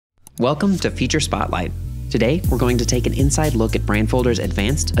Welcome to Feature Spotlight. Today, we're going to take an inside look at Brandfolder's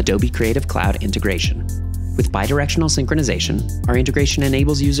advanced Adobe Creative Cloud integration. With Bi-Directional Synchronization, our integration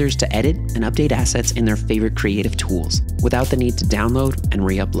enables users to edit and update assets in their favorite creative tools without the need to download and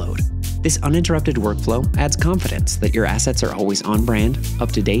re-upload. This uninterrupted workflow adds confidence that your assets are always on brand,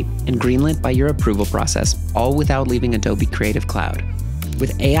 up to date, and greenlit by your approval process, all without leaving Adobe Creative Cloud.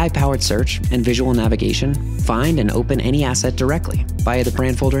 With AI-powered search and visual navigation, find and open any asset directly via the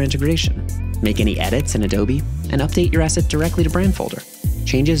Brandfolder integration. Make any edits in Adobe and update your asset directly to Brandfolder.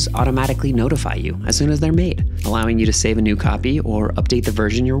 Changes automatically notify you as soon as they're made, allowing you to save a new copy or update the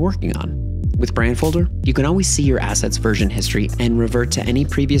version you're working on. With Brandfolder, you can always see your asset's version history and revert to any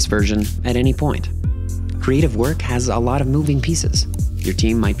previous version at any point. Creative work has a lot of moving pieces. Your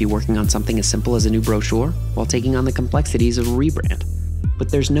team might be working on something as simple as a new brochure while taking on the complexities of a rebrand. But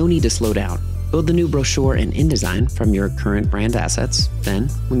there's no need to slow down. Build the new brochure in InDesign from your current brand assets. Then,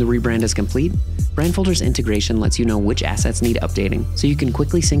 when the rebrand is complete, Brandfolder's integration lets you know which assets need updating, so you can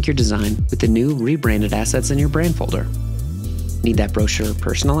quickly sync your design with the new rebranded assets in your Brandfolder. Need that brochure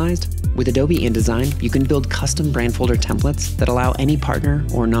personalized? With Adobe InDesign, you can build custom Brandfolder templates that allow any partner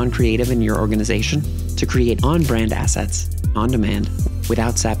or non-creative in your organization to create on-brand assets on demand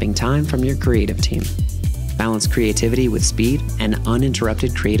without sapping time from your creative team. Balance creativity with speed and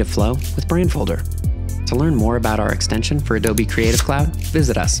uninterrupted creative flow with Brandfolder. To learn more about our extension for Adobe Creative Cloud,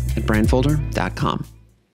 visit us at brandfolder.com.